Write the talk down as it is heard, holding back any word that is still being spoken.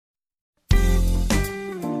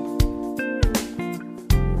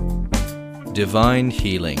Divine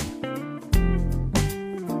Healing.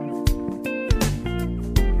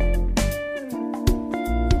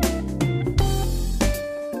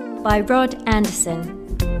 By Rod Anderson.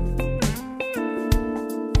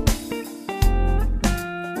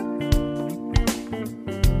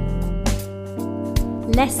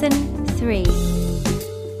 Lesson 3.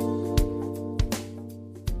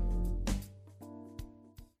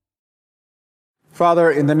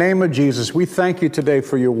 Father, in the name of Jesus, we thank you today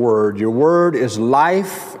for your word. Your word is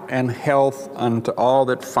life and health unto all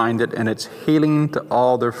that find it, and it's healing to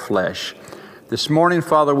all their flesh. This morning,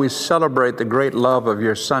 Father, we celebrate the great love of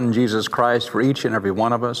your Son, Jesus Christ, for each and every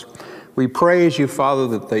one of us. We praise you, Father,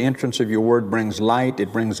 that the entrance of your word brings light.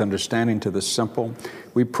 It brings understanding to the simple.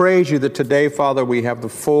 We praise you that today, Father, we have the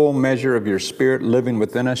full measure of your Spirit living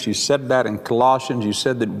within us. You said that in Colossians. You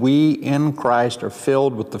said that we in Christ are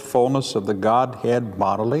filled with the fullness of the Godhead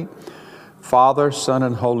bodily, Father, Son,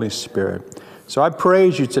 and Holy Spirit. So I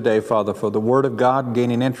praise you today, Father, for the word of God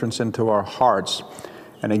gaining entrance into our hearts.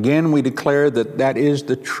 And again, we declare that that is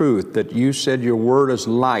the truth, that you said your word is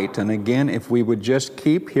light. And again, if we would just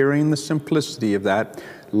keep hearing the simplicity of that,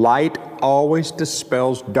 light always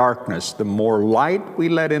dispels darkness. The more light we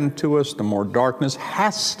let into us, the more darkness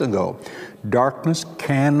has to go. Darkness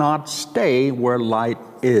cannot stay where light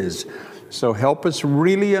is. So help us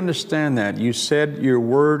really understand that. You said your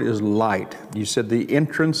word is light. You said the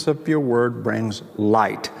entrance of your word brings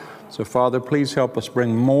light. So, Father, please help us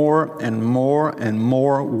bring more and more and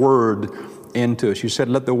more word into us. You said,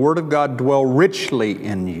 let the word of God dwell richly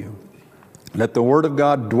in you. Let the word of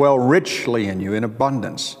God dwell richly in you in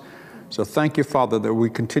abundance. So thank you, Father, that we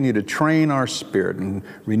continue to train our spirit and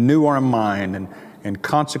renew our mind and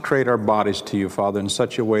consecrate our bodies to you, Father, in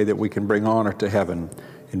such a way that we can bring honor to heaven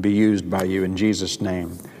and be used by you in Jesus'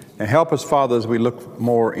 name. And help us, Father, as we look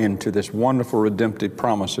more into this wonderful redemptive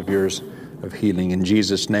promise of yours of healing. In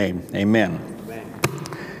Jesus' name, amen.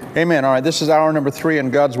 Amen. All right, this is hour number 3 in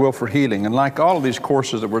God's Will for Healing. And like all of these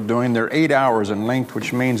courses that we're doing, they're 8 hours in length,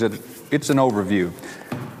 which means that it's an overview.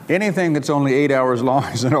 Anything that's only 8 hours long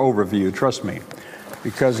is an overview, trust me.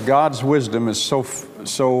 Because God's wisdom is so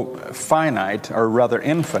finite, or rather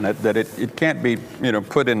infinite, that it can't be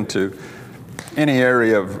put into any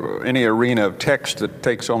arena of text that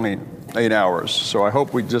takes only 8 hours. So I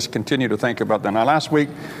hope we just continue to think about that. Now, last week,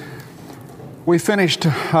 we finished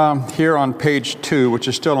here on page 2, which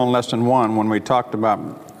is still on lesson 1, when we talked about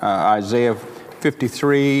Isaiah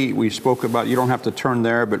 53. We spoke about, you don't have to turn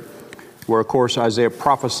there, but where, of course, Isaiah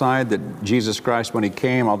prophesied that Jesus Christ, when he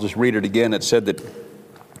came, I'll just read it again, it said that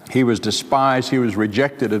he was despised, he was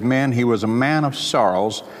rejected of men, he was a man of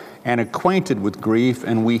sorrows and acquainted with grief,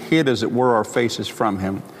 and we hid, as it were, our faces from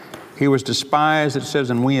him. He was despised, it says,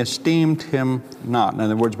 and we esteemed him not. In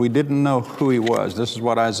other words, we didn't know who he was. This is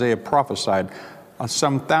what Isaiah prophesied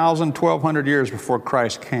some 1,200 years before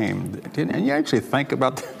Christ came. And you actually think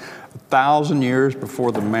about 1,000 years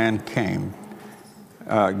before the man came.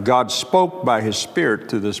 God spoke by his Spirit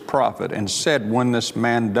to this prophet and said, when this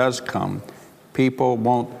man does come, people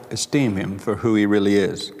won't esteem him for who he really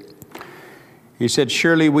is. He said,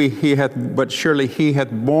 surely he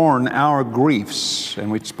hath borne our griefs. And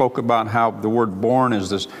we spoke about how the word born is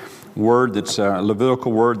this word that's a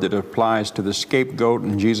Levitical word that applies to the scapegoat,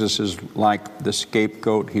 and Jesus is like the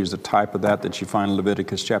scapegoat. He's the type of that you find in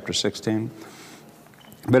Leviticus chapter 16.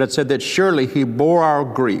 But it said that surely he bore our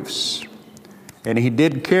griefs, and he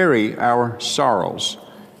did carry our sorrows.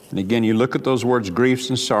 And again, you look at those words, griefs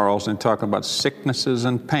and sorrows, and talking about sicknesses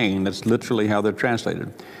and pain. That's literally how they're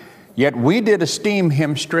translated. Yet we did esteem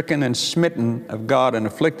him stricken and smitten of God and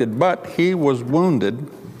afflicted, but he was wounded.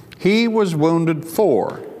 He was wounded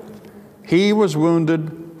for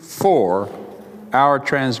our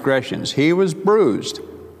transgressions. He was bruised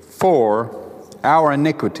for our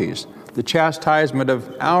iniquities. The chastisement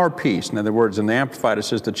of our peace. In other words, in the Amplified it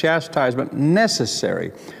says the chastisement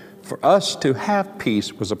necessary for us to have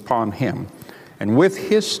peace was upon him. And with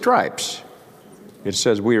his stripes, it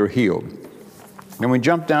says we are healed. And we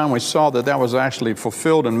jumped down, we saw that was actually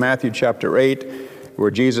fulfilled in Matthew chapter 8,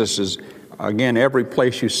 where Jesus is, again, every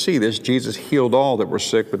place you see this, Jesus healed all that were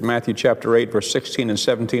sick. But Matthew chapter 8, verse 16 and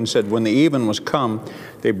 17 said, when the even was come,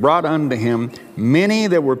 they brought unto him many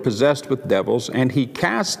that were possessed with devils, and he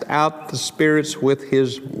cast out the spirits with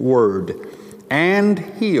his word, and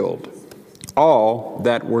healed all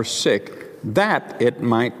that were sick, that it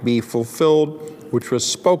might be fulfilled, which was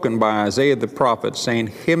spoken by Isaiah the prophet, saying,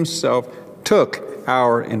 himself took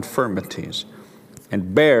our infirmities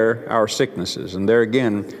and bear our sicknesses. And there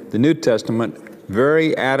again, the New Testament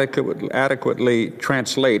very adequately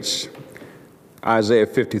translates Isaiah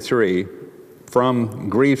 53 from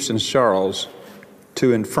griefs and sorrows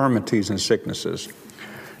to infirmities and sicknesses.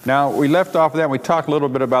 Now, we left off that, and we talked a little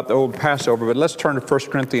bit about the old Passover, but let's turn to 1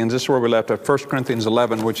 Corinthians. This is where we left at, 1 Corinthians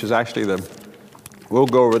 11, which is actually we'll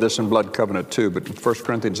go over this in Blood Covenant too, but 1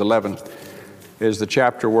 Corinthians 11 is the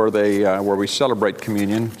chapter where we celebrate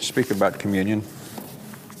communion, speak about communion.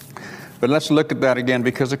 But let's look at that again,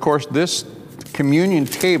 because of course this communion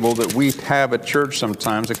table that we have at church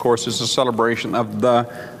sometimes, of course, is a celebration of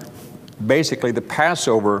basically the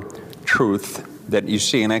Passover truth that you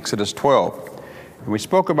see in Exodus 12. And we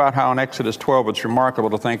spoke about how in Exodus 12 it's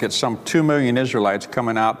remarkable to think it's some 2 million Israelites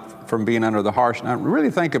coming out from being under the harsh. Now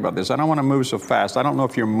really think about this. I don't want to move so fast. I don't know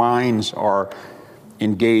if your minds are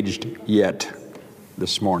engaged yet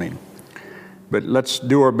this morning. But let's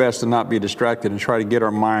do our best to not be distracted and try to get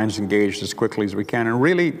our minds engaged as quickly as we can. And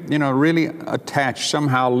really attach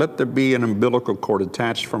somehow, let there be an umbilical cord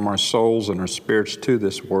attached from our souls and our spirits to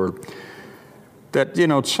this word. That,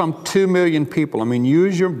 some 2 million people,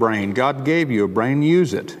 use your brain. God gave you a brain,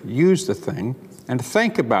 use it. Use the thing and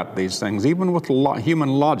think about these things, even with human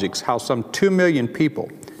logics, how some 2 million people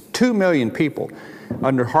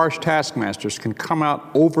under harsh taskmasters can come out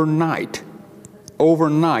overnight,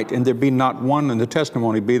 and there be not one, and the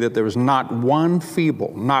testimony be that there was not one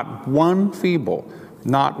feeble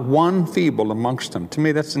amongst them. To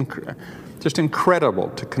me, that's just incredible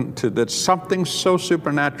that something so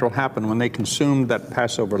supernatural happened when they consumed that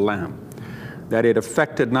Passover lamb, that it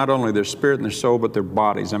affected not only their spirit and their soul, but their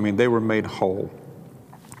bodies. They were made whole.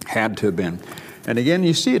 Had to have been. And again,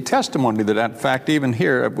 you see a testimony to that fact even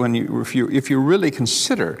here if you really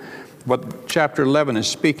consider what chapter 11 is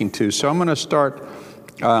speaking to. So I'm going to start.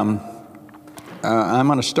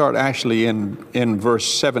 Actually in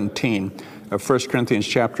verse 17 of 1 Corinthians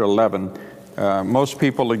chapter 11. Most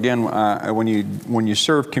people, again, when you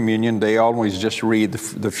serve communion, they always just read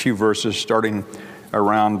the few verses starting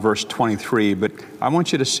around verse 23. But I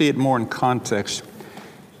want you to see it more in context.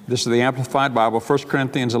 This is the Amplified Bible, 1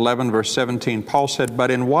 Corinthians 11, verse 17. Paul said, "But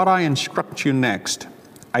in what I instruct you next,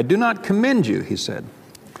 I do not commend you," he said,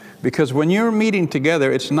 "because when you're meeting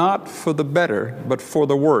together, it's not for the better, but for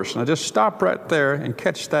the worse." Now just stop right there and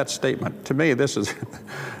catch that statement. To me, this is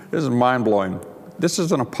mind-blowing. This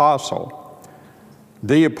is an apostle.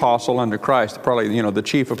 The apostle under Christ, probably, the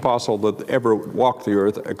chief apostle that ever walked the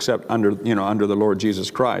earth except under the Lord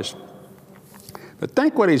Jesus Christ. But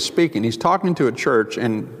think what he's speaking. He's talking to a church,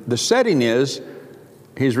 and the setting is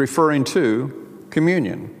he's referring to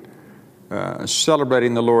communion,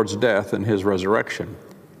 celebrating the Lord's death and his resurrection.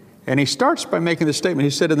 And he starts by making this statement.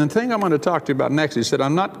 He said, and the thing I'm going to talk to you about next, he said,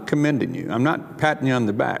 I'm not commending you. I'm not patting you on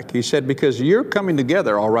the back. He said, because you're coming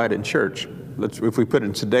together all right in church. If we put it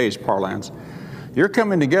in today's parlance. You're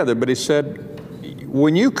coming together, but he said,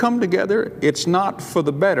 when you come together, it's not for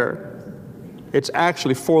the better, it's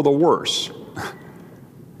actually for the worse.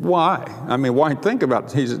 Why? Why? Think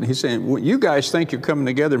about it. He's saying, well, you guys think you're coming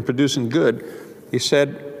together and producing good. He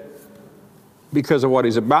said, because of what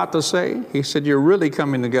he's about to say, he said, you're really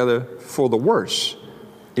coming together for the worse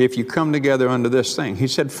if you come together under this thing. He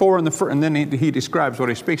said, and then he describes what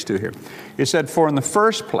he speaks to here. He said, for in the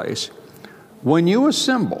first place, when you're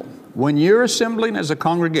assembling as a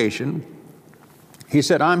congregation, he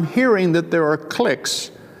said, I'm hearing that there are cliques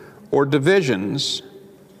or divisions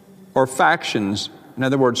or factions, in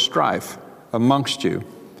other words, strife amongst you.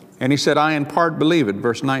 And he said, I in part believe it.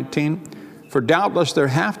 Verse 19, for doubtless there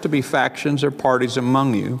have to be factions or parties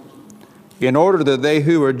among you, in order that they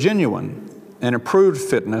who are genuine and of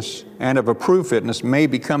approved fitness may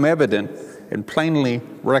become evident and plainly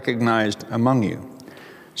recognized among you.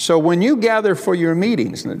 So when you gather for your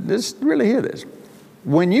meetings, really hear this.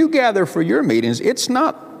 When you gather for your meetings, it's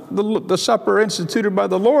not the supper instituted by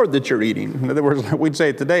the Lord that you're eating. In other words, like we'd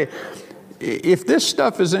say today, if this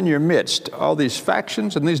stuff is in your midst, all these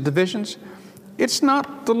factions and these divisions, it's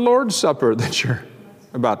not the Lord's Supper that you're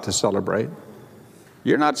about to celebrate.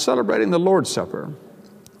 You're not celebrating the Lord's Supper.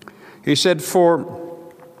 He said, for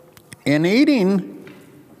in eating,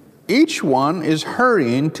 each one is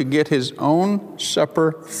hurrying to get his own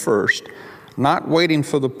supper first, not waiting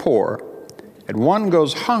for the poor. And one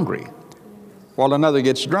goes hungry while another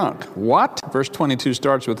gets drunk. What? Verse 22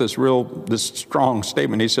 starts with this strong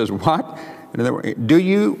statement. He says, what? In other words, do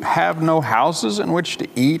you have no houses in which to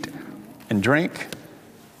eat and drink?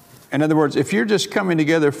 In other words, if you're just coming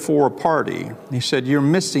together for a party, he said, you're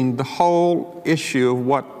missing the whole issue of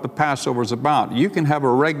what the Passover is about. You can have a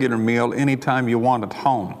regular meal anytime you want at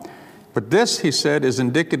home. But this, he said, is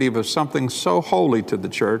indicative of something so holy to the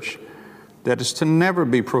church that is to never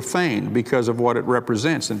be profaned because of what it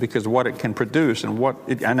represents and because of what it can produce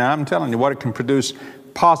and I'm telling you, what it can produce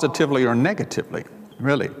positively or negatively,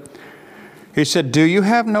 really. He said, do you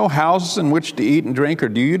have no houses in which to eat and drink, or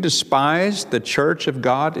do you despise the church of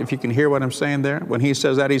God? If you can hear what I'm saying there. When he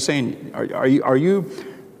says that, he's saying, are you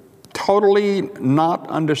totally not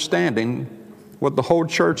understanding what the whole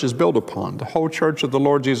church is built upon? The whole church of the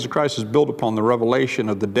Lord Jesus Christ is built upon the revelation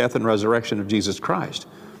of the death and resurrection of Jesus Christ.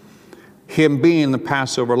 Him being the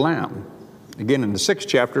Passover lamb. Again, in the 6th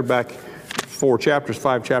chapter, back 5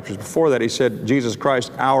 chapters before that, he said, Jesus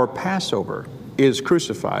Christ, our Passover, is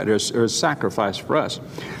crucified or is sacrificed for us.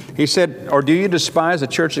 He said, or do you despise the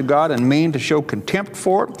church of God and mean to show contempt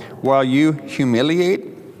for it while you humiliate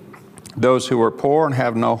those who are poor and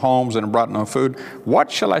have no homes and have brought no food? What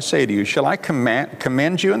shall I say to you? Shall I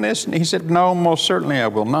commend you in this? And he said, no, most certainly I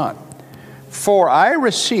will not. For I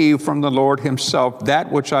received from the Lord himself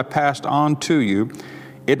that which I passed on to you.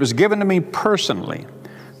 It was given to me personally,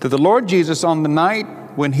 to the Lord Jesus on the night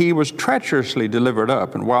when he was treacherously delivered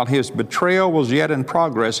up, and while his betrayal was yet in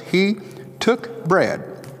progress, he took bread.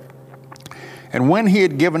 And when he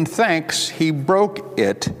had given thanks, he broke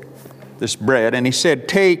it, this bread, and he said,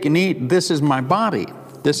 take and eat, this is my body,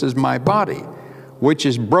 which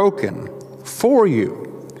is broken for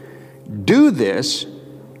you. Do this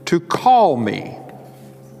to call me.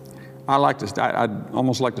 I'd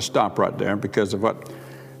almost like to stop right there because of what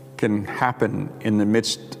can happen in the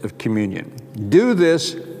midst of communion. Do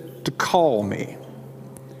this to call me.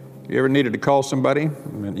 You ever needed to call somebody?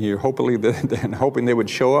 You're hoping they would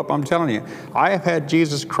show up. I'm telling you, I have had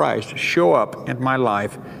Jesus Christ show up in my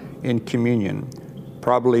life in communion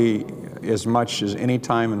probably as much as any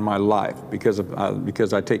time in my life because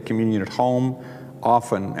I take communion at home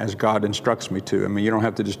often as God instructs me to. I mean, you don't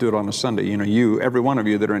have to just do it on a Sunday. You know, every one of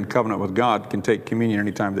you that are in covenant with God can take communion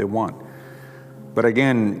anytime they want. But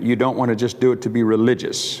again, you don't want to just do it to be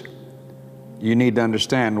religious. You need to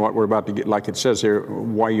understand what we're about to get, like it says here,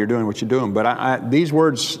 why you're doing what you're doing. But these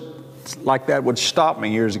words like that would stop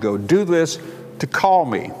me years ago. Do this to call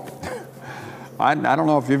me. I don't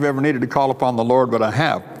know if you've ever needed to call upon the Lord, but I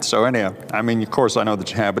have. So anyhow, I mean, of course I know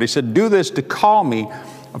that you have. But he said, do this to call me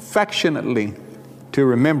affectionately to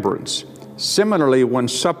remembrance. Similarly, when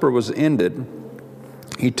supper was ended,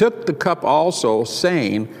 he took the cup also,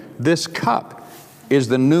 saying, this cup is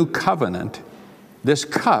the new covenant. This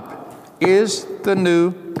cup is the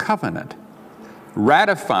new covenant,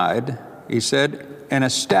 ratified, he said, and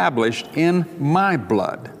established in my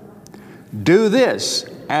blood. Do this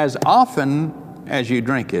as often as you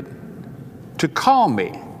drink it to call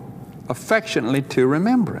me affectionately to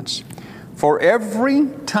remembrance. For every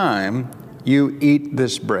time you eat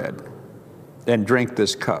this bread and drink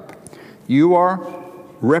this cup, you are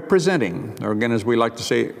representing, or again, as we like to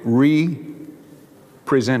say,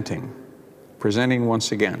 presenting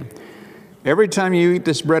once again. Every time you eat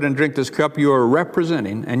this bread and drink this cup, you are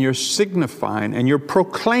representing and you're signifying and you're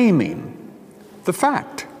proclaiming the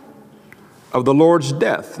fact of the Lord's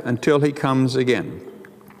death until he comes again.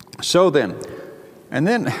 So then,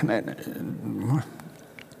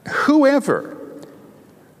 whoever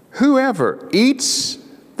eats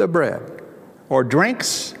the bread or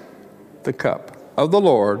drinks the cup of the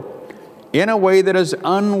Lord in a way that is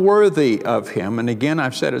unworthy of him, and again,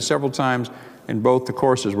 I've said it several times in both the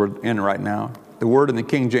courses we're in right now, the word in the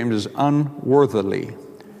King James is unworthily.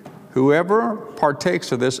 Whoever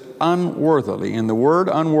partakes of this unworthily, and the word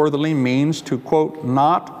unworthily means to, quote,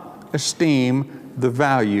 not esteem the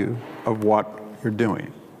value of what you're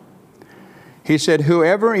doing. He said,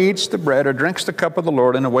 whoever eats the bread or drinks the cup of the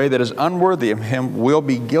Lord in a way that is unworthy of him will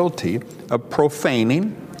be guilty of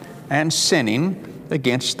profaning and sinning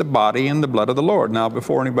against the body and the blood of the Lord. Now,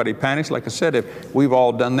 before anybody panics, like I said, if we've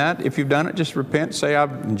all done that, if you've done it, just repent, say,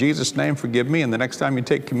 in Jesus' name, forgive me, and the next time you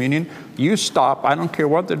take communion, you stop. I don't care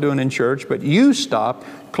what they're doing in church, but you stop,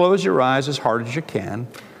 close your eyes as hard as you can,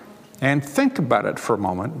 and think about it for a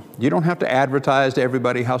moment. You don't have to advertise to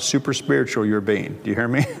everybody how super spiritual you're being. Do you hear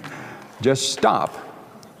me? Just stop.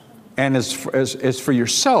 And as for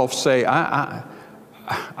yourself, say,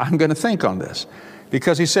 I'm going to think on this.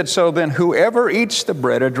 Because he said, so then whoever eats the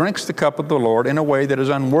bread or drinks the cup of the Lord in a way that is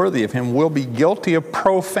unworthy of him will be guilty of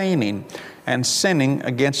profaning and sinning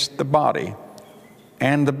against the body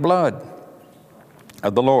and the blood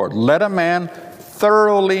of the Lord. Let a man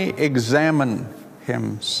thoroughly examine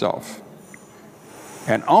himself.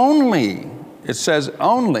 And only, it says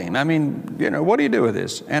only, I mean, you know, what do you do with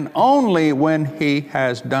this? And only when he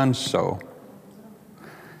has done so,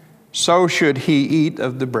 so should he eat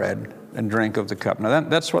of the bread and drink of the cup. Now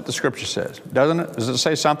that's what the scripture says, doesn't it? Does it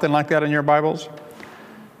say something like that in your Bibles?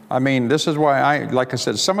 I mean, this is why like I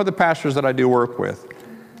said, some of the pastors that I do work with,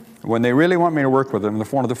 When they really want me to work with them,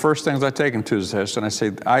 one of the first things I take them to is this, and I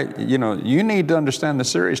say, you need to understand the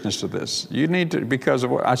seriousness of this. You need to, because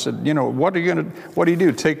of what I said, what do you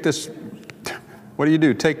do? Take this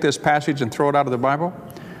passage and throw it out of the Bible?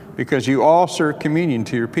 Because you all serve communion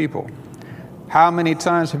to your people. How many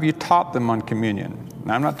times have you taught them on communion?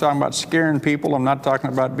 Now, I'm not talking about scaring people. I'm not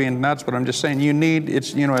talking about being nuts, but I'm just saying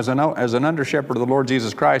as an under shepherd of the Lord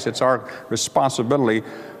Jesus Christ, it's our responsibility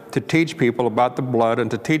to teach people about the blood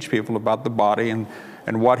and to teach people about the body and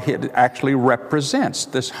what it actually represents.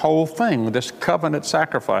 This whole thing, this covenant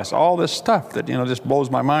sacrifice, all this stuff that, just blows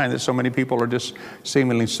my mind that so many people are just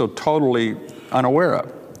seemingly so totally unaware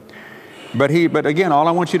of. But again, all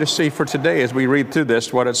I want you to see for today as we read through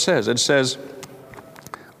this, what it says. It says,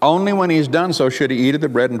 only when he's done so should he eat of the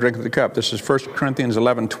bread and drink of the cup. This is 1 Corinthians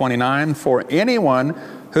 11:29. For anyone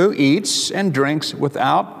who eats and drinks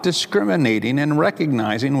without discriminating and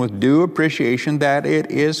recognizing with due appreciation that it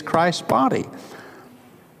is Christ's body.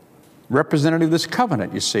 Representative of this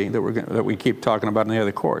covenant, you see, that we keep talking about in the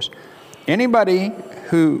other course. Anybody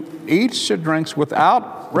who eats or drinks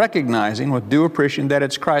without recognizing with due appreciation that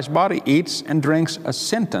it's Christ's body eats and drinks a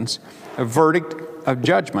sentence, a verdict of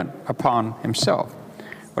judgment upon himself.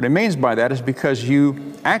 What it means by that is because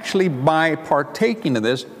you actually, by partaking of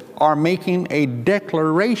this, are making a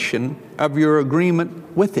declaration of your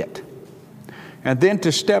agreement with it. And then to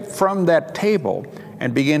step from that table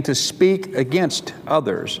and begin to speak against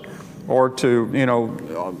others, or to,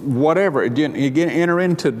 whatever, enter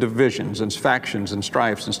into divisions and factions and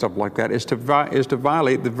strifes and stuff like that, is to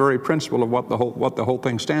violate the very principle of what the whole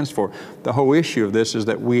thing stands for. The whole issue of this is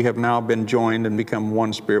that we have now been joined and become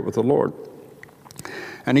one spirit with the Lord.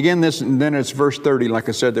 And again, then it's verse 30, like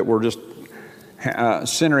I said, that we're just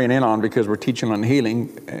centering in on because we're teaching on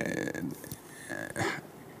healing.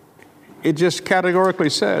 It just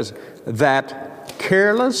categorically says that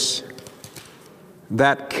careless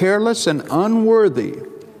and unworthy, in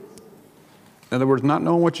other words, not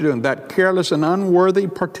knowing what you're doing, that careless and unworthy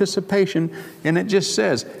participation, and it just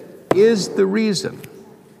says, is the reason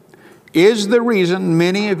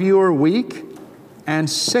many of you are weak and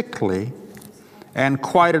sickly, and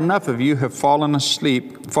quite enough of you have fallen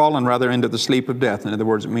into the sleep of death. In other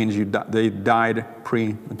words, it means they died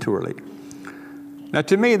prematurely. Now,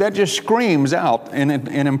 to me, that just screams out in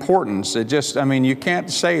importance. You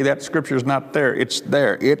can't say that Scripture's not there. It's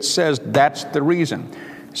there. It says that's the reason.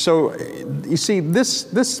 So, you see,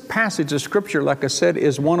 this passage of Scripture, like I said,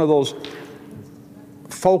 is one of those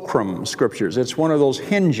fulcrum Scriptures. It's one of those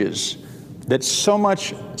hinges that so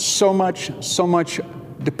much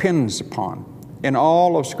depends upon. In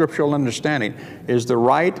all of scriptural understanding is the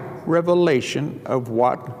right revelation of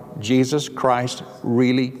what Jesus Christ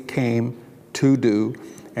really came to do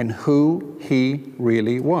and who he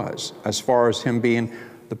really was, as far as him being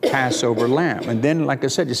the Passover lamb. And then, like I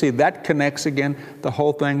said, you see, that connects again the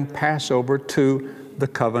whole thing, Passover, to the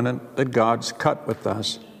covenant that God's cut with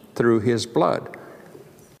us through his blood.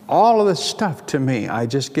 All of this stuff, to me, I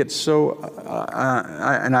just get so,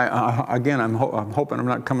 I'm hoping I'm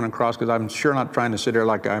not coming across, because I'm sure not trying to sit here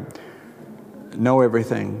like I know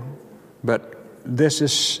everything, but this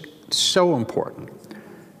is so important.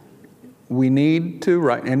 We need to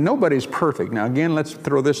write, and nobody's perfect. Now, again, let's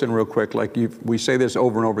throw this in real quick, we say this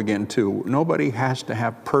over and over again, too. Nobody has to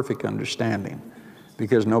have perfect understanding,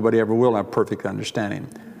 because nobody ever will have perfect understanding.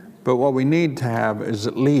 But what we need to have is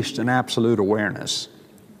at least an absolute awareness.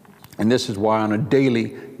 And this is why on a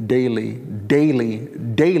daily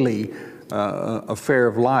affair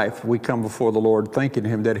of life, we come before the Lord thanking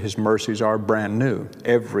him that his mercies are brand new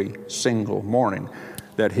every single morning,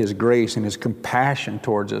 that his grace and his compassion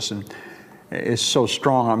towards us is so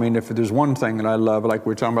strong. I mean, if there's one thing that I love, like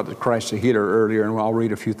we were talking about the Christ the Healer earlier, and I'll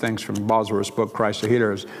read a few things from Bosworth's book, Christ the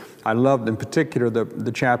Healer. I loved in particular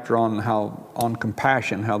the chapter on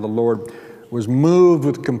compassion, how the Lord was moved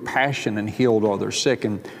with compassion and healed all their sick.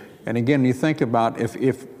 And again, you think about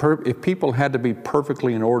if people had to be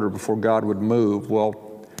perfectly in order before God would move,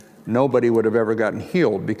 well, nobody would have ever gotten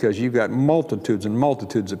healed, because you've got multitudes and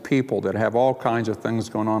multitudes of people that have all kinds of things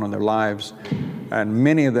going on in their lives, and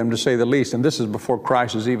many of them, to say the least, and this is before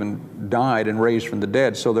Christ has even died and raised from the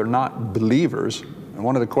dead, so they're not believers. And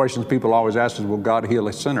one of the questions people always ask is, will God heal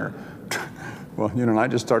a sinner? Well, and I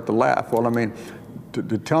just start to laugh. Well, I mean,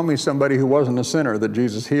 to tell me somebody who wasn't a sinner that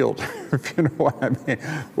Jesus healed, if you know what I mean.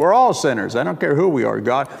 We're all sinners. I don't care who we are,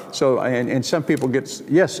 God. So, and some people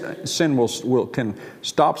yes, sin can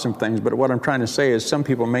stop some things, but what I'm trying to say is some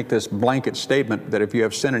people make this blanket statement that if you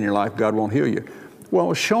have sin in your life, God won't heal you.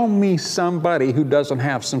 Well, show me somebody who doesn't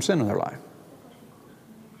have some sin in their life.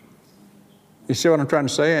 You see what I'm trying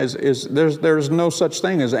to say? Is there's no such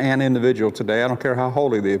thing as an individual today, I don't care how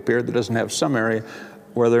holy they appear, that doesn't have some area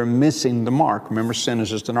where they're missing the mark. Remember, sin is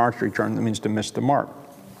just an archery term that means to miss the mark.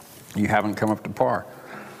 You haven't come up to par.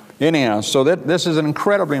 Anyhow, so this is an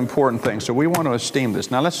incredibly important thing, so we want to esteem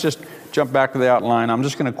this. Now let's just jump back to the outline. I'm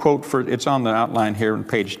just going to quote, it's on the outline here on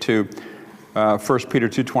page 2. 1 Peter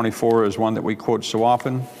 2:24 is one that we quote so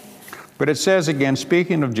often. But it says again,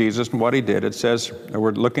 speaking of Jesus and what he did, it says,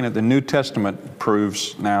 we're looking at the New Testament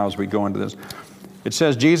proofs now as we go into this. It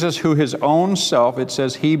says, Jesus, who his own self, it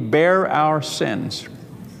says, he bare our sins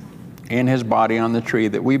in his body on the tree,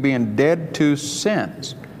 that we being dead to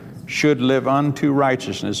sins should live unto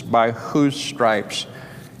righteousness, by whose stripes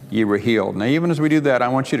ye were healed. Now, even as we do that, I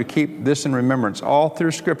want you to keep this in remembrance all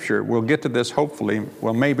through Scripture. We'll get to this hopefully.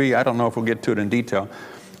 Well, maybe, I don't know if we'll get to it in detail.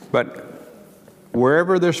 But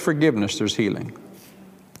wherever there's forgiveness, there's healing.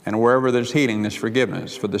 And wherever there's healing, there's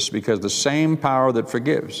forgiveness. Because the same power that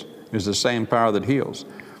forgives is the same power that heals.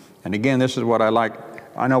 And again, this is what I like.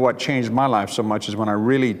 I know what changed my life so much is when I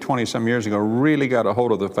really, 20-some years ago, really got a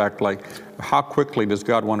hold of the fact, like, how quickly does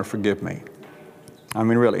God want to forgive me? I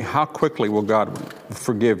mean, really, how quickly will God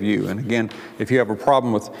forgive you? And again, if you have a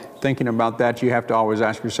problem with thinking about that, you have to always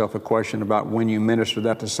ask yourself a question about when you minister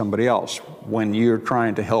that to somebody else, when you're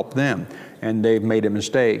trying to help them and they've made a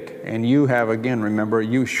mistake. And you have, again, remember,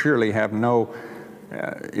 you surely have no,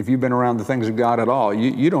 if you've been around the things of God at all,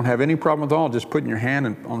 you don't have any problem at all just putting your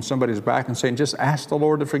hand on somebody's back and saying, just ask the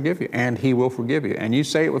Lord to forgive you, and he will forgive you. And you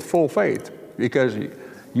say it with full faith because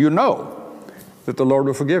you know that the Lord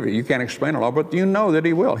will forgive you. You can't explain it all, but you know that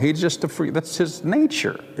he will. He's just that's his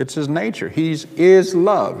nature. It's his nature. He is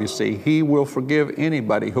love, you see. He will forgive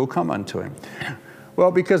anybody who'll come unto him. Well,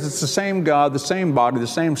 because it's the same God, the same body, the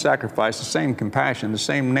same sacrifice, the same compassion, the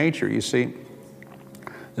same nature, you see.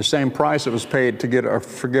 The same price that was paid to get our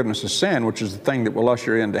forgiveness of sin, which is the thing that will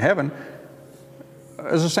usher you into heaven,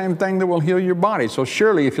 is the same thing that will heal your body. So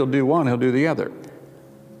surely if you'll do one, he'll do the other.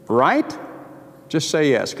 Right? Just say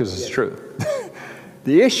yes, because it's true.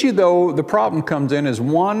 The issue, though, the problem comes in is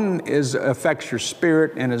one affects your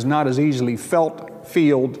spirit and is not as easily felt,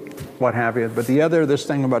 what have you. But the other, this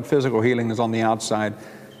thing about physical healing, is on the outside.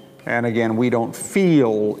 And again, we don't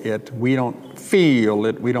feel it. We don't feel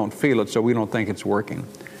it. We don't feel it, so we don't think it's working.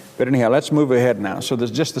 But anyhow, let's move ahead now. So there's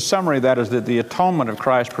just the summary of that is that the atonement of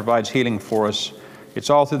Christ provides healing for us. It's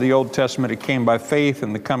all through the Old Testament. It came by faith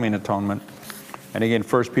in the coming atonement. And again,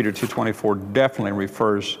 1 Peter 2:24 definitely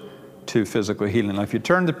refers to physical healing. Now, if you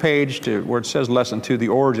turn the page to where it says Lesson 2, the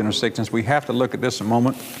origin of sickness, we have to look at this a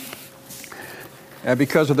moment.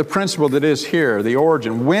 Because of the principle that is here, the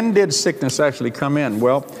origin. When did sickness actually come in?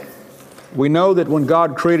 Well, we know that when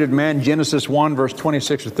God created man, Genesis 1, verse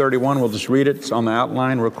 26 to 31, we'll just read it. It's on the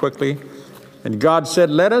outline real quickly. And God said,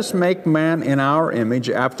 let us make man in our image,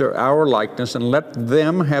 after our likeness, and let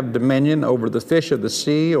them have dominion over the fish of the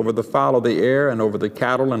sea, over the fowl of the air, and over the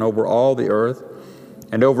cattle, and over all the earth,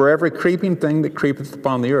 and over every creeping thing that creepeth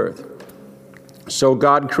upon the earth. So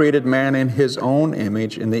God created man in his own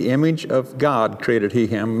image. In the image of God created he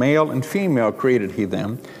him. Male and female created he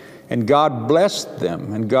them. And God blessed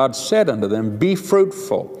them. And God said unto them, be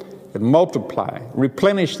fruitful and multiply,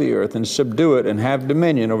 replenish the earth and subdue it, and have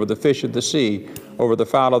dominion over the fish of the sea, over the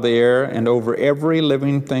fowl of the air, and over every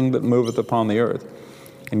living thing that moveth upon the earth.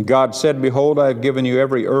 And God said, behold, I have given you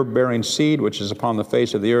every herb-bearing seed which is upon the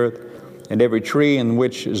face of the earth, and every tree in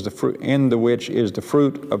which is the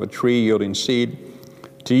fruit of a tree yielding seed.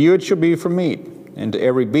 To you it shall be for meat, and to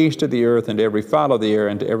every beast of the earth, and to every fowl of the air,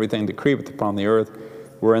 and to everything that creepeth upon the earth,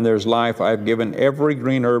 wherein there is life, I have given every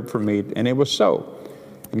green herb for meat. And it was so.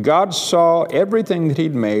 And God saw everything that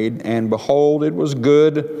he'd made, and behold, it was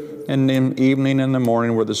good. And in the evening and the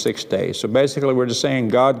morning were the sixth day. So basically we're just saying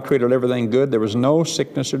God created everything good. There was no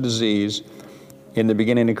sickness or disease in the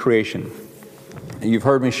beginning of creation. You've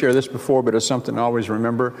heard me share this before, but it's something to always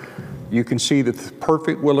remember. You can see that the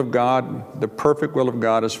perfect will of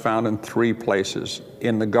God is found in three places.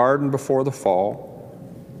 In the garden before the fall,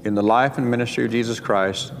 in the life and ministry of Jesus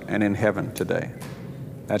Christ, and in heaven today.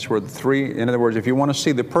 That's where the three, in other words, if you want to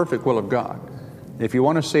see the perfect will of God, if you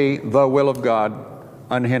want to see the will of God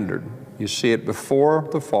unhindered, you see it before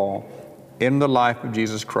the fall, in the life of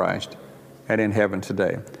Jesus Christ, and in heaven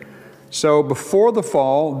today. So before the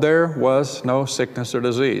fall, there was no sickness or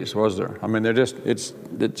disease, was there? I mean, there just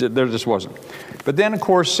wasn't. But then, of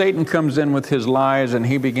course, Satan comes in with his lies, and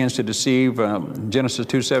he begins to deceive. Genesis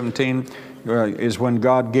 2:17 is when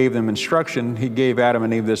God gave them instruction. He gave Adam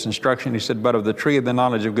and Eve this instruction. He said, but of the tree of the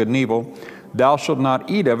knowledge of good and evil, thou shalt not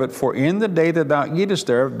eat of it, for in the day that thou eatest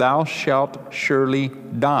thereof, thou shalt surely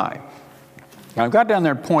die. Now, I've got down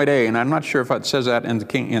there point A, and I'm not sure if it says that in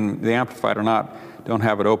the Amplified or not. Don't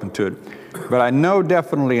have it open to it. But I know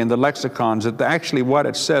definitely in the lexicons that actually what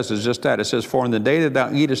it says is just that. It says, for in the day that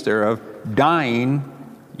thou eatest thereof, dying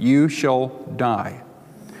you shall die.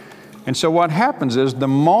 And so what happens is the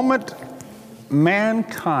moment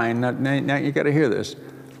mankind, now you got to hear this,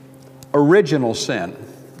 original sin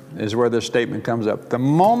is where this statement comes up. The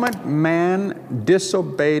moment man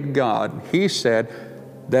disobeyed God, he said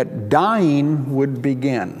that dying would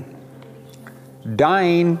begin.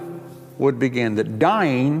 Dying would begin. That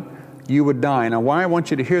dying, you would die. Now, why I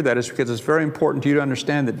want you to hear that is because it's very important to you to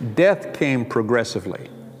understand that death came progressively.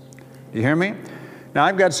 Do you hear me? Now,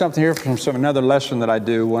 I've got something here from another lesson that I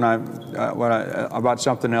do when I about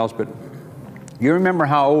something else. But you remember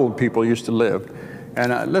how old people used to live,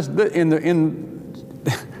 and in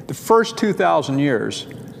the first 2,000 years,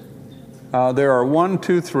 there are 1,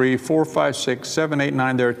 2, 3, 4, 5, 6, 7, 8,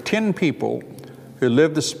 9. There are 10 people who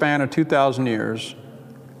lived the span of 2,000 years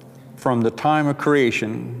from the time of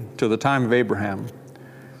creation to the time of Abraham.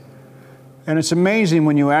 And it's amazing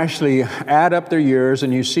when you actually add up their years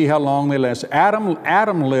and you see how long they lived.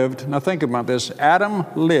 Adam lived, now think about this, Adam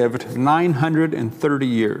lived 930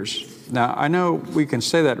 years. Now, I know we can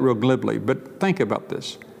say that real glibly, but think about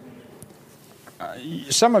this.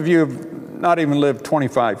 Some of you have not even lived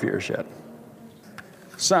 25 years yet.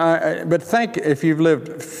 So, but think if you've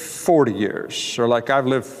lived 40 years, or like I've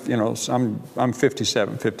lived, I'm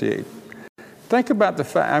 57, 58. Think about the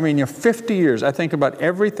fact, 50 years. I think about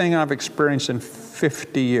everything I've experienced in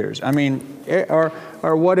 50 years.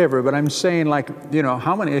 Or whatever, but I'm saying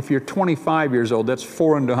how many, if you're 25 years old, that's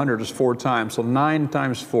 4 into 100 is 4 times. So 9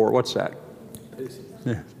 times 4, what's that?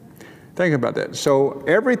 Yeah. Think about that. So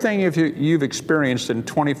everything you've experienced in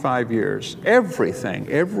 25 years, everything,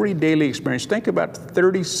 every daily experience, think about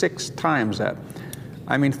 36 times that.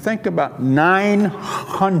 Think about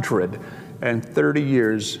 930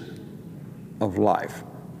 years of life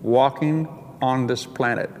walking on this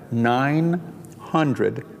planet.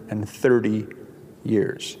 930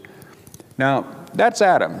 years. Now, that's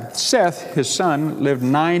Adam. Seth, his son, lived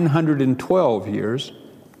 912 years.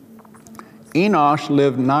 Enosh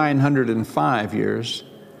lived 905 years.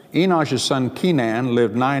 Enosh's son Kenan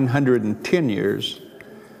lived 910 years.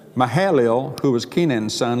 Mahalalel, who was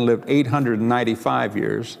Kenan's son, lived 895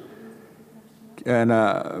 years. And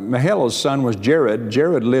Mahalalel's son was Jared.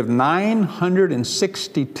 Jared lived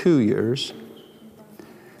 962 years.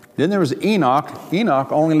 Then there was Enoch.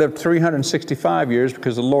 Enoch only lived 365 years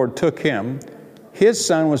because the Lord took him. His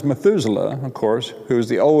son was Methuselah, of course, who was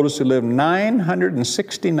the oldest, who lived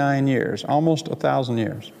 969 years, almost 1,000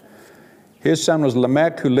 years. His son was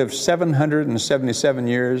Lamech, who lived 777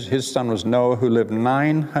 years. His son was Noah, who lived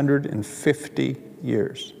 950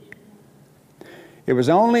 years. It was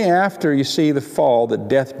only after you see the fall that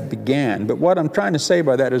death began. But what I'm trying to say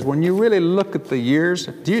by that is when you really look at the years,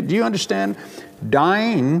 do you understand?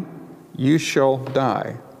 Dying, you shall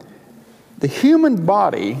die. The human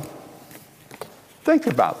body, think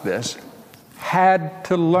about this, had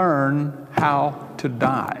to learn how to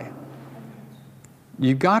die.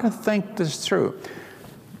 You've got to think this through.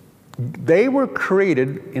 They were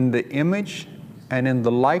created in the image and in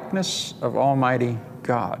the likeness of Almighty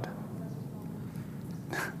God.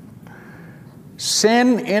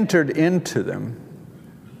 Sin entered into them,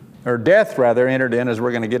 or death rather entered in, as we're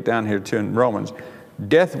going to get down here to in Romans.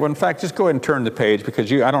 Death, well, in fact, just go ahead and turn the page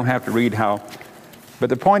because I don't have to read how. But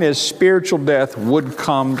the point is, spiritual death would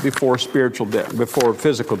come before spiritual death, before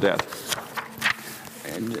physical death.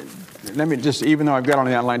 And let me just, even though I've got on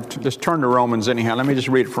the outline, just turn to Romans anyhow. Let me just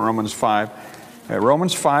read it from Romans 5.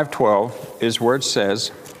 Romans 5:12 is where it says,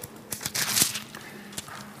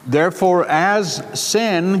 therefore, as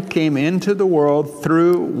sin came into the world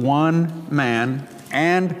through one man,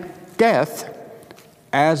 and death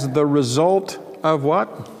as the result of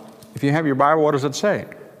what? If you have your Bible, what does it say?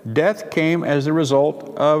 Death came as a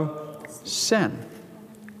result of sin.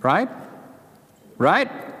 Right? Right?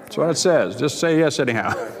 That's what it says. Just say yes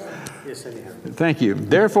anyhow. Yes anyhow. Thank you.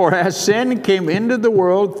 Therefore, as sin came into the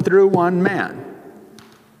world through one man,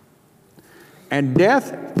 and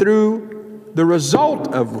death through the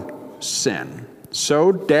result of sin,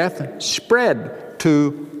 so death spread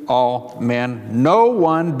to all men, no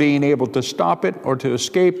one being able to stop it or to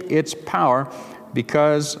escape its power,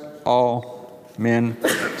 because all men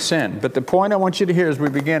sin. But the point I want you to hear as we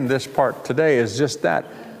begin this part today is just that.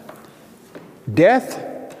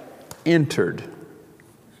 Death entered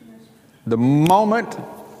the moment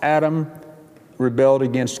Adam rebelled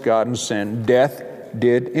against God and sinned. Death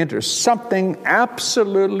did enter. Something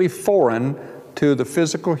absolutely foreign to the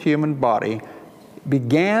physical human body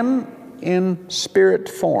began in spirit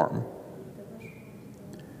form.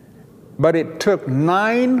 But it took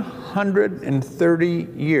 930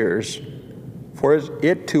 years for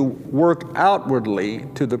it to work outwardly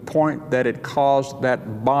to the point that it caused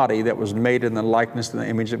that body that was made in the likeness and the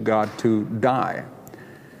image of God to die.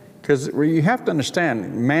 Because you have to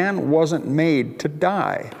understand, man wasn't made to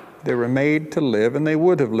die. They were made to live, and they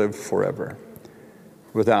would have lived forever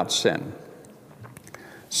without sin.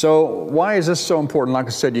 So why is this so important? Like I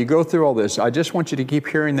said, you go through all this. I just want you to keep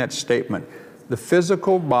hearing that statement. The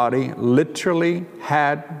physical body literally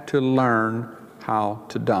had to learn how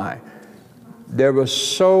to die. There was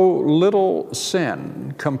so little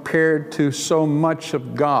sin compared to so much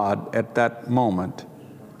of God at that moment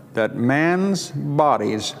that man's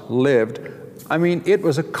bodies lived. I mean, it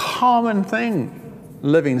was a common thing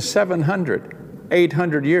living 700,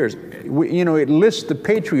 800 years. It lists the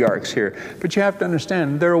patriarchs here, but you have to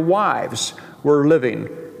understand their wives were living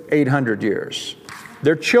 800 years.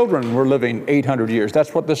 Their children were living 800 years.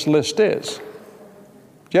 That's what this list is.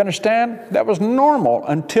 Do you understand? That was normal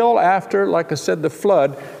until after, like I said, the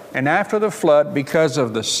flood. And after the flood, because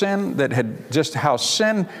of the sin that had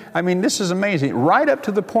this is amazing. Right up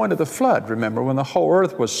to the point of the flood, remember, when the whole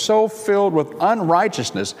earth was so filled with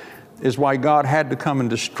unrighteousness, is why God had to come and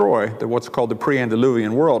destroy what's called the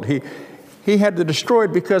pre-antediluvian world. He had to destroy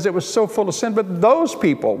it because it was so full of sin. But those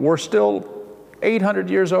people were still 800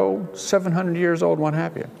 years old, 700 years old, what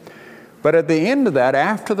have you. But at the end of that,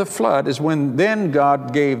 after the flood, is when then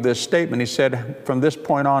God gave this statement. He said, from this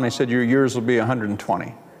point on, He said, your years will be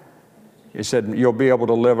 120. He said, you'll be able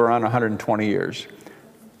to live around 120 years.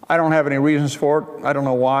 I don't have any reasons for it. I don't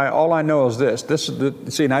know why. All I know is this.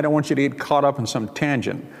 And I don't want you to get caught up in some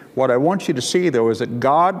tangent. What I want you to see, though, is that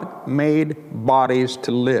God made bodies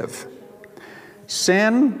to live.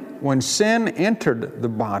 When sin entered the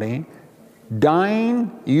body,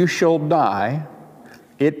 dying, you shall die,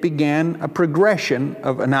 it began a progression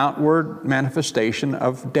of an outward manifestation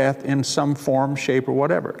of death in some form, shape, or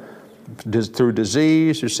whatever, through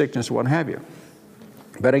disease or sickness, what have you.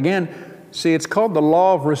 But again, see, it's called the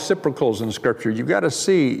law of reciprocals in Scripture. You've got to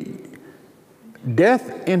see,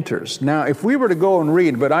 death enters. Now, if we were to go and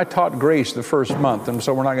read, but I taught grace the first month, and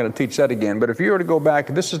so we're not going to teach that again. But if you were to go back,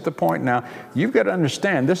 this is the point now, you've got to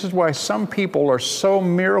understand, this is why some people are so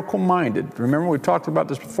miracle-minded. Remember, we talked about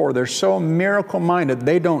this before. They're so miracle-minded,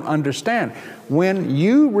 they don't understand. When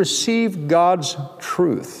you receive God's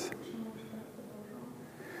truth,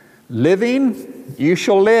 living, you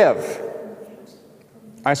shall live.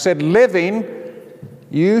 I said, living,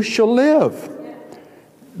 you shall live.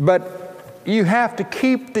 But you have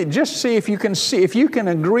to just see if you can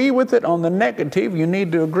agree with it on the negative, you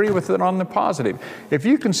need to agree with it on the positive. If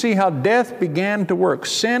you can see how death began to work,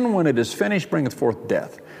 sin, when it is finished, bringeth forth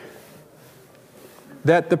death.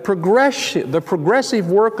 That the progressive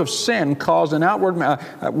work of sin caused an outward,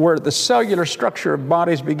 where the cellular structure of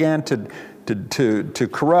bodies began to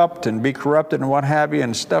corrupt and be corrupted and what have you,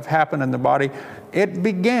 and stuff happened in the body. It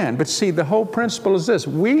began. But see, the whole principle is this.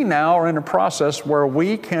 We now are in a process where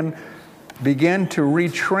we can begin to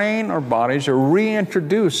retrain our bodies or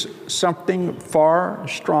reintroduce something far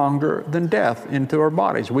stronger than death into our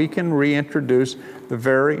bodies. We can reintroduce the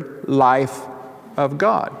very life of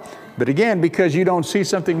God. But again, because you don't see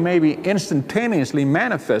something maybe instantaneously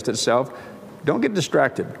manifest itself, don't get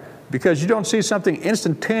distracted. Because you don't see something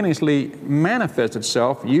instantaneously manifest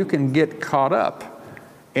itself, you can get caught up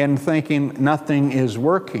in thinking nothing is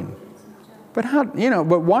working. But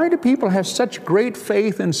but why do people have such great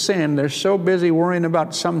faith in sin? They're so busy worrying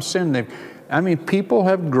about some sin. People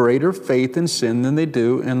have greater faith in sin than they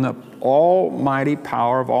do in the almighty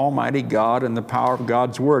power of Almighty God and the power of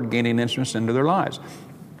God's Word gaining entrance into their lives.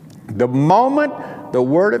 The moment the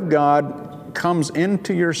Word of God comes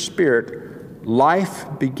into your spirit, life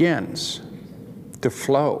begins to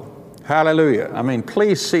flow. Hallelujah.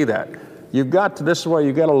 Please see that. This is why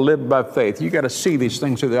you've got to live by faith. You've got to see these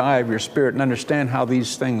things through the eye of your spirit and understand how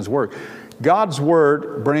these things work. God's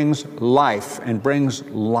Word brings life and brings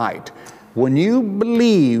light. When you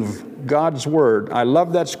believe God's Word, I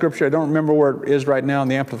love that scripture. I don't remember where it is right now in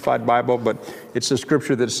the Amplified Bible, but it's a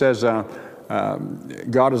scripture that says,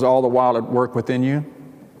 God is all the while at work within you,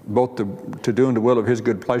 both to do and the will of His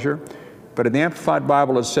good pleasure. But in the Amplified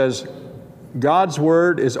Bible it says, God's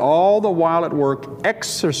Word is all the while at work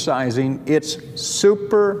exercising its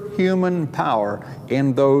superhuman power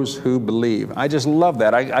in those who believe. I just love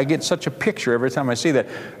that. I get such a picture every time I see that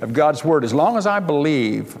of God's Word. As long as I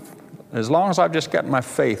believe, as long as I've just got my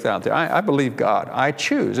faith out there, I believe God. I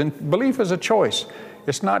choose. And belief is a choice.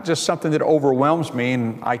 It's not just something that overwhelms me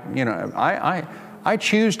and I I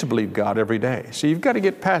choose to believe God every day. So you've got to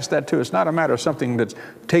get past that too. It's not a matter of something that's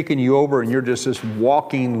taking you over and you're just this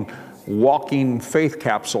walking faith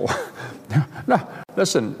capsule. No,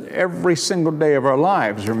 listen, every single day of our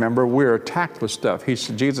lives, remember, we're attacked with stuff.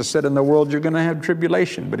 Jesus said, in the world you're going to have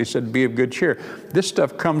tribulation, but he said, be of good cheer. This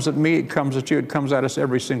stuff comes at me, it comes at you, it comes at us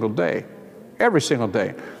every single day. Every single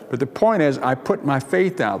day. But the point is, I put my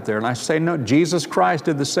faith out there and I say, no, Jesus Christ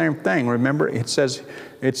did the same thing. Remember, it says,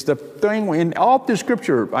 it's the thing in all through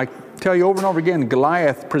Scripture. I tell you over and over again,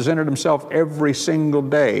 Goliath presented himself every single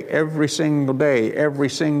day, every single day, every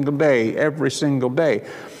single day, every single day.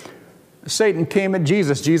 Satan came at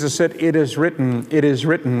Jesus. Jesus said, it is written, it is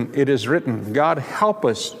written, it is written. God help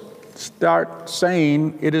us start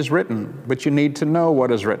saying it is written, but you need to know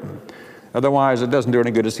what is written. Otherwise, it doesn't do any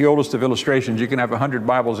good. It's the oldest of illustrations. You can have 100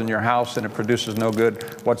 Bibles in your house and it produces no good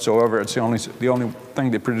whatsoever. It's the only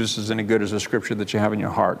thing that produces any good is the Scripture that you have in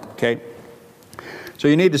your heart, okay? So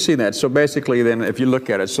you need to see that. So basically then, if you look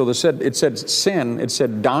at it, so it said sin, it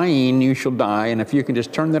said dying, you shall die. And if you can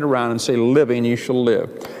just turn that around and say living, you shall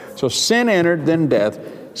live. So sin entered, then death.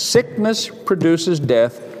 Sickness produces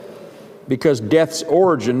death because death's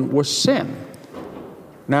origin was sin.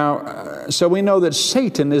 Now, so we know that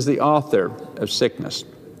Satan is the author of sickness.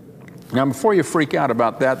 Now, before you freak out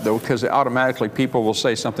about that, though, because automatically people will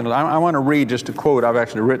say something, I want to read just a quote I've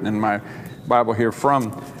actually written in my Bible here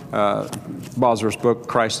from Bosworth's book,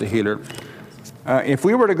 Christ the Healer. If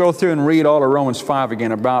we were to go through and read all of Romans 5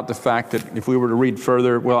 again about the fact that if we were to read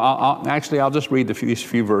further, well, I'll just read these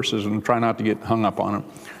few verses and try not to get hung up on them.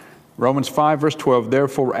 Romans 5, verse 12,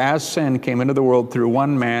 therefore, as sin came into the world through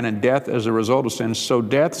one man, and death as a result of sin, so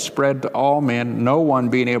death spread to all men, no one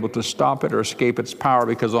being able to stop it or escape its power,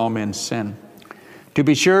 because all men sin. To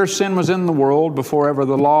be sure, sin was in the world before ever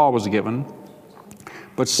the law was given,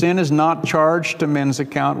 but sin is not charged to men's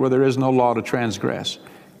account where there is no law to transgress.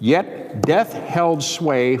 Yet death held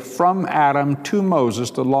sway from Adam to Moses,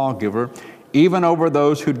 the lawgiver, even over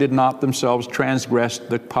those who did not themselves transgress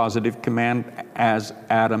the positive command as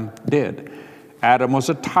Adam did. Adam was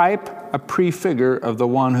a type, a prefigure of the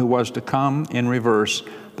one who was to come in reverse,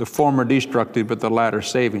 the former destructive, but the latter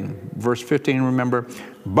saving. Verse 15, remember,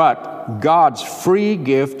 but God's free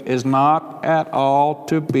gift is not at all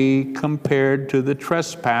to be compared to the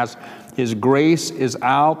trespass. His grace is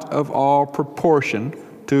out of all proportion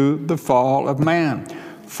to the fall of man.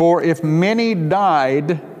 For if many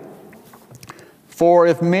died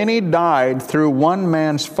through one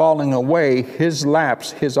man's falling away, his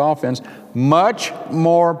lapse, his offense, much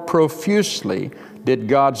more profusely did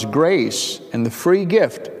God's grace and the free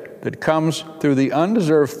gift that comes through the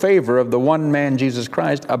undeserved favor of the one man, Jesus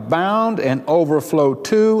Christ, abound and overflow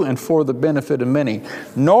to and for the benefit of many.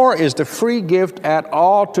 Nor is the free gift at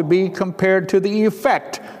all to be compared to the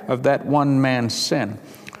effect of that one man's sin.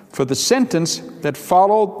 For the sentence that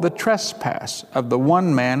followed the trespass of the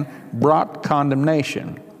one man brought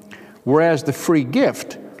condemnation, whereas the free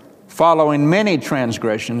gift, following many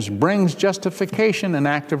transgressions, brings justification and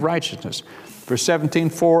act of righteousness. Verse 17,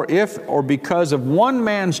 for if or because of one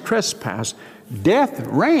man's trespass, death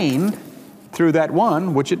reigned through that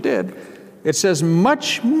one, which it did, it says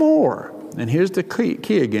much more, and here's the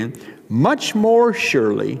key again, much more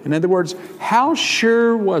surely. In other words, how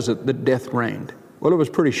sure was it that death reigned? Well, it was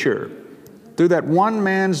pretty sure. Through that one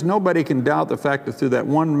man's, nobody can doubt the fact that through that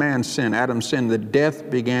one man's sin, Adam's sin, that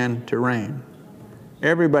death began to reign.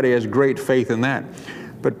 Everybody has great faith in that.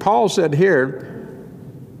 But Paul said here,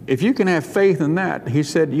 if you can have faith in that, he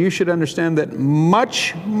said, you should understand that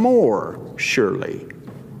much more surely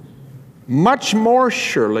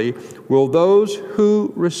will those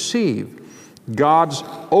who receive God's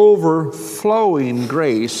overflowing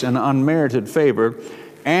grace and unmerited favor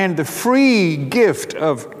and the free gift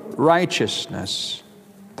of righteousness.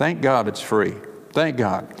 Thank God it's free. Thank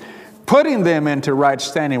God. Putting them into right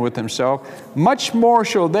standing with himself, much more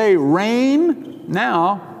shall they reign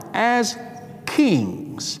now as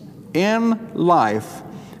kings in life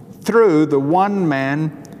through the one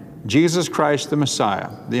man, Jesus Christ the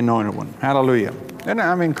Messiah, the Anointed One. Hallelujah. And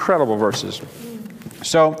incredible verses.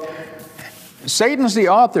 So, Satan's the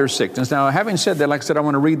author of sickness. Now, having said that, like I said, I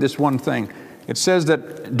want to read this one thing. It says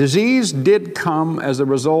that disease did come as a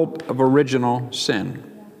result of original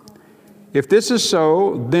sin. If this is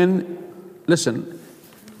so, then, listen,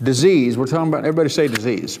 disease, we're talking about, everybody say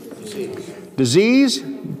disease. Disease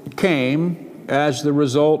came as the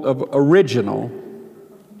result of original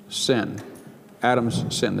sin.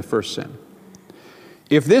 Adam's sin, the first sin.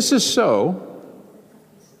 If this is so,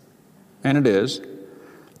 and it is,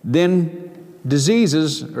 then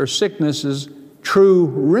diseases or sicknesses' true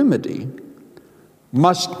remedy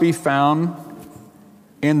must be found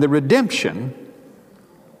in the redemption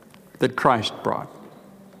that Christ brought.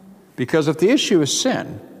 Because if the issue is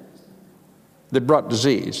sin that brought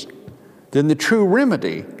disease, then the true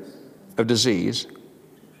remedy of disease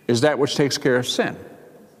is that which takes care of sin.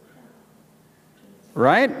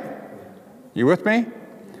 Right? You with me?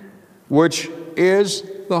 Which is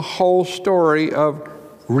the whole story of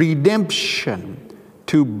redemption,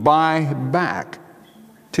 to buy back,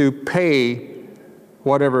 to pay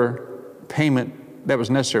whatever payment that was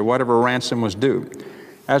necessary, whatever ransom was due.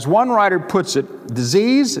 As one writer puts it,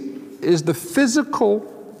 disease is the physical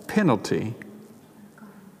penalty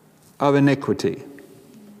of iniquity.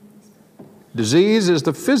 Disease is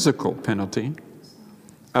the physical penalty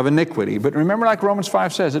of iniquity. But remember, like Romans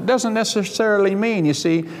 5 says, it doesn't necessarily mean, you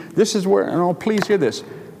see, this is where, and oh, please hear this.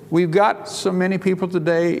 We've got so many people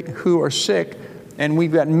today who are sick, and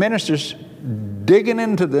we've got ministers digging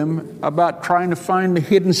into them about trying to find the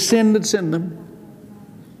hidden sin that's in them.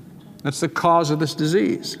 That's the cause of this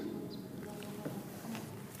disease.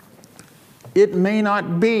 It may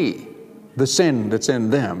not be the sin that's in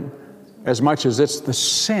them as much as it's the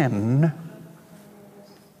sin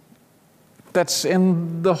that's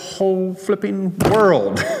in the whole flipping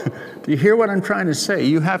world. Do you hear what I'm trying to say?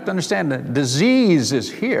 You have to understand that disease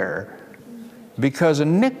is here because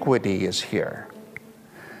iniquity is here.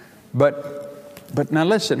 But now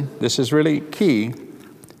listen, this is really key.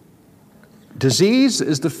 Disease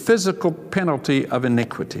is the physical penalty of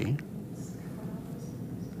iniquity.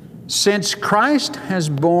 Since Christ has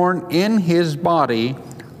borne in His body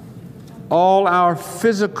all our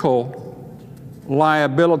physical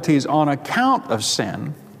liabilities on account of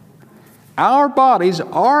sin, our bodies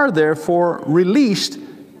are therefore released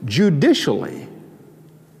judicially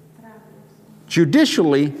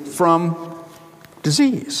from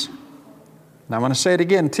disease. Now I'm going to say it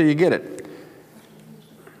again until you get it.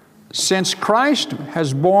 Since Christ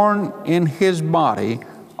has borne in His body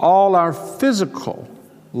all our physical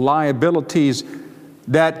liabilities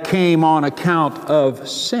that came on account of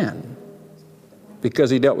sin, because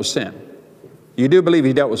He dealt with sin. You do believe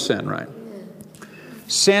He dealt with sin, right?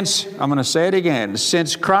 Since, I'm going to say it again,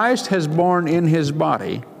 since Christ has borne in His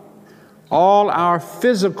body all our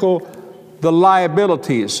physical, the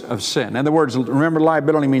liabilities of sin. In other words, remember,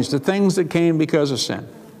 liability means the things that came because of sin.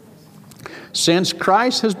 Since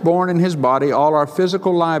Christ has borne in His body all our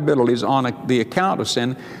physical liabilities on the account of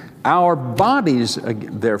sin, our bodies,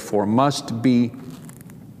 therefore, must be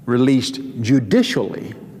released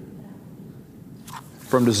judicially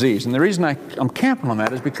from disease. And the reason I'm camping on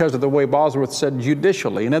that is because of the way Bosworth said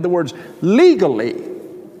judicially. In other words, legally,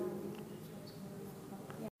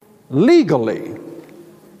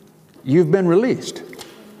 you've been released.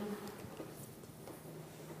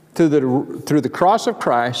 Through the cross of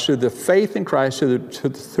Christ, through the faith in Christ, through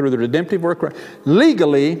the redemptive work of Christ.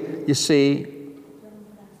 Legally, you see,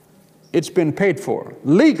 it's been paid for.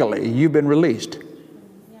 Legally, you've been released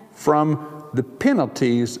from the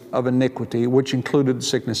penalties of iniquity, which included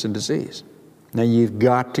sickness and disease. Now, you've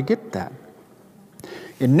got to get that.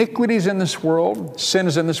 Iniquity is in this world, sin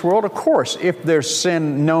is in this world. Of course, if there's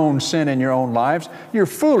sin, known sin in your own lives, you're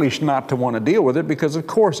foolish not to want to deal with it because, of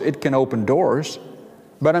course, it can open doors.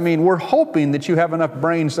 But I mean, we're hoping that you have enough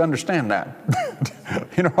brains to understand that.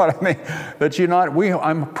 You know what I mean? That you're not,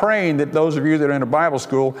 I'm praying that those of you that are in a Bible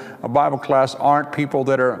school, a Bible class, aren't people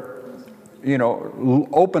that are, you know,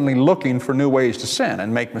 openly looking for new ways to sin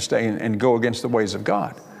and make mistakes and go against the ways of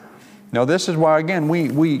God. Now, this is why, again,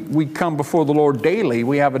 we come before the Lord daily.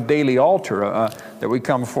 We have a daily altar that we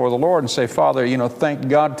come before the Lord and say, Father, you know, thank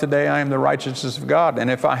God today I am the righteousness of God.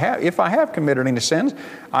 And if I have committed any sins,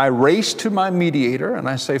 I race to my mediator and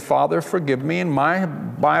I say, Father, forgive me. And my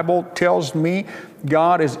Bible tells me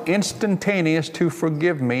God is instantaneous to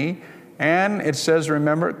forgive me. And it says,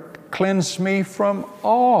 remember, cleanse me from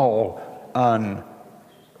all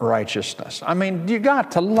unrighteousness. I mean, you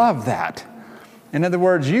got to love that. In other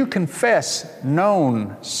words, you confess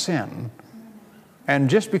known sin. And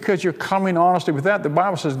just because you're coming honestly with that, the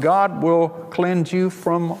Bible says God will cleanse you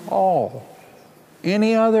from all,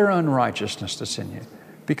 any other unrighteousness that's in you.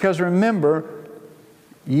 Because remember,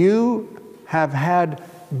 you have had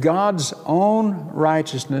God's own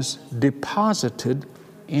righteousness deposited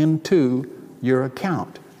into your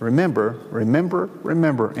account. Remember,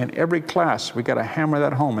 in every class, we got to hammer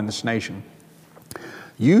that home in this nation.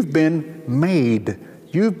 You've been made,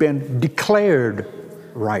 you've been declared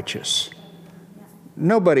righteous.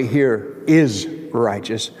 Nobody here is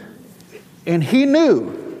righteous. And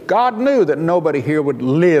God knew that nobody here would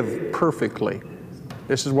live perfectly.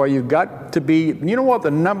 This is why you've got to be, you know what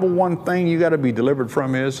the number one thing you got to be delivered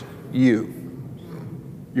from is? You.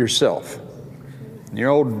 Yourself. your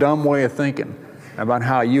old dumb way of thinking about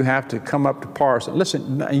how you have to come up to par.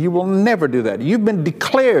 Listen, you will never do that. You've been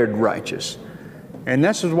declared righteous. And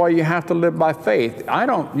this is why you have to live by faith. I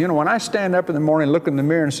don't, when I stand up in the morning, look in the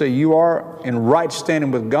mirror and say, you are in right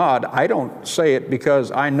standing with God, I don't say it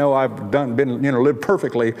because I know I've lived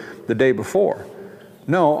perfectly the day before.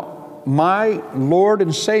 No, my Lord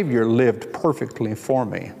and Savior lived perfectly for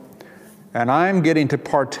me. And I'm getting to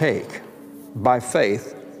partake by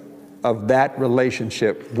faith of that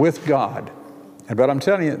relationship with God. But I'm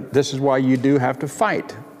telling you, this is why you do have to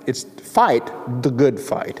fight. It's fight the good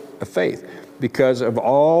fight of faith, because of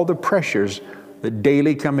all the pressures that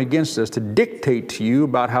daily come against us to dictate to you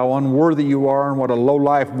about how unworthy you are and what a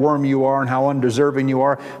low-life worm you are and how undeserving you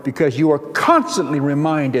are, because you are constantly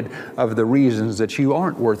reminded of the reasons that you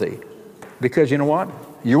aren't worthy. Because you know what?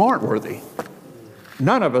 You aren't worthy.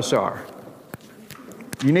 None of us are.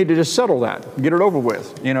 You need to just settle that, get it over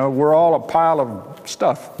with. We're all a pile of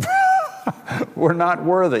stuff. We're not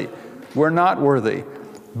worthy. We're not worthy.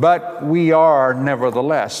 But we are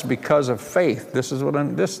nevertheless, because of faith. This is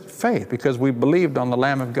this faith, because we believed on the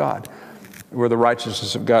Lamb of God. We're the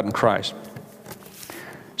righteousness of God in Christ.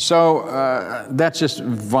 So that's just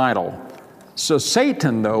vital. So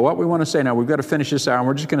Satan, though, what we want to say now, we've got to finish this hour, and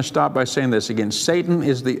we're just going to stop by saying this again. Satan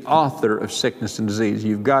is the author of sickness and disease.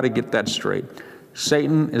 You've got to get that straight.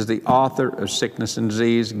 Satan is the author of sickness and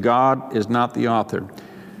disease. God is not the author.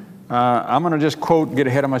 I'm going to just get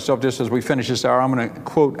ahead of myself just as we finish this hour. I'm going to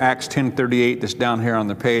quote Acts 10:38 that's down here on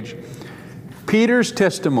the page. Peter's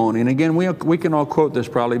testimony, and again, we can all quote this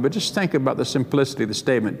probably, but just think about the simplicity of the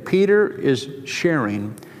statement. Peter is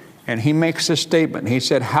sharing, and he makes this statement. He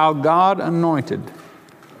said, how God anointed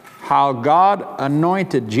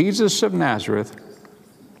Jesus of Nazareth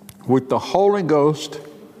with the Holy Ghost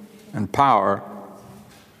and power,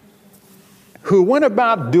 who went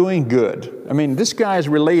about doing good. I mean, this guy's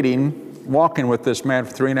walking with this man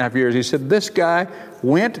for 3.5 years. He said, this guy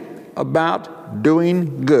went about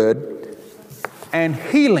doing good and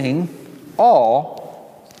healing all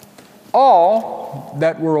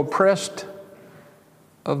that were oppressed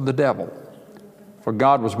of the devil. For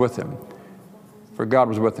God was with him. For God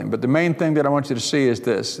was with him. But the main thing that I want you to see is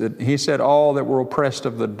this, that he said all that were oppressed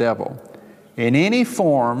of the devil. In any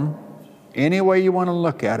form, any way you want to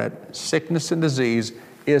look at it, sickness and disease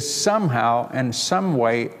is somehow, in some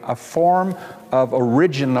way, a form of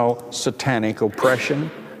original satanic oppression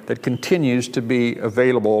that continues to be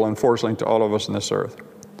available, unfortunately, to all of us on this earth.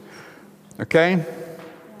 Okay?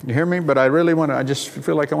 You hear me? But I just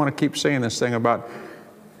feel like I want to keep saying this thing about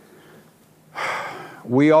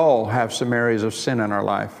we all have some areas of sin in our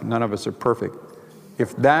life. None of us are perfect.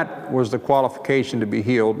 If that was the qualification to be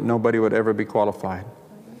healed, nobody would ever be qualified.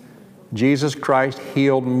 Jesus Christ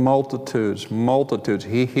healed multitudes.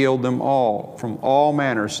 He healed them all from all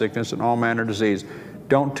manner of sickness and all manner of disease.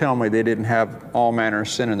 Don't tell me they didn't have all manner of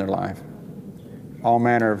sin in their life, all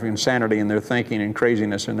manner of insanity in their thinking and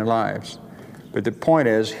craziness in their lives. But the point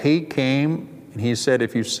is, he came and he said,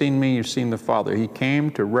 if you've seen me, you've seen the Father. He came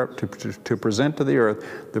to present to the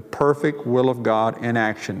earth the perfect will of God in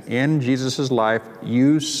action. In Jesus' life,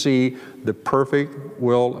 you see the perfect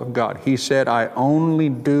will of God. He said, I only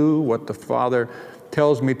do what the Father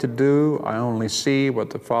tells me to do. I only see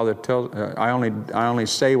what the Father tells, I only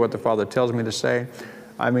say what the Father tells me to say.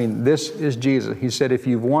 I mean, this is Jesus. He said, if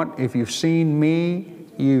you've seen me,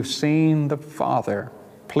 you've seen the Father.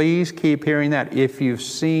 Please keep hearing that. If you've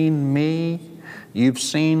seen me, you've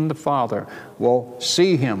seen the Father. Well,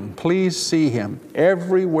 see him. Please see him.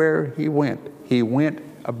 Everywhere he went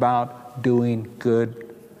about doing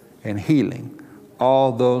good and healing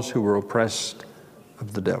all those who were oppressed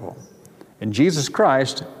of the devil. And Jesus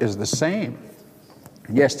Christ is the same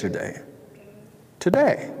yesterday,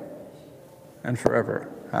 today, and forever.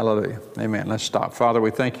 Hallelujah. Amen. Let's stop. Father,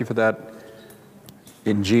 we thank you for that.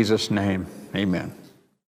 In Jesus' name, amen.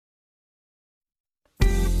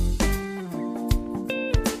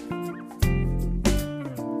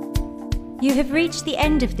 You have reached the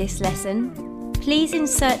end of this lesson. Please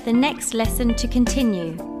insert the next lesson to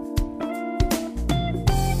continue.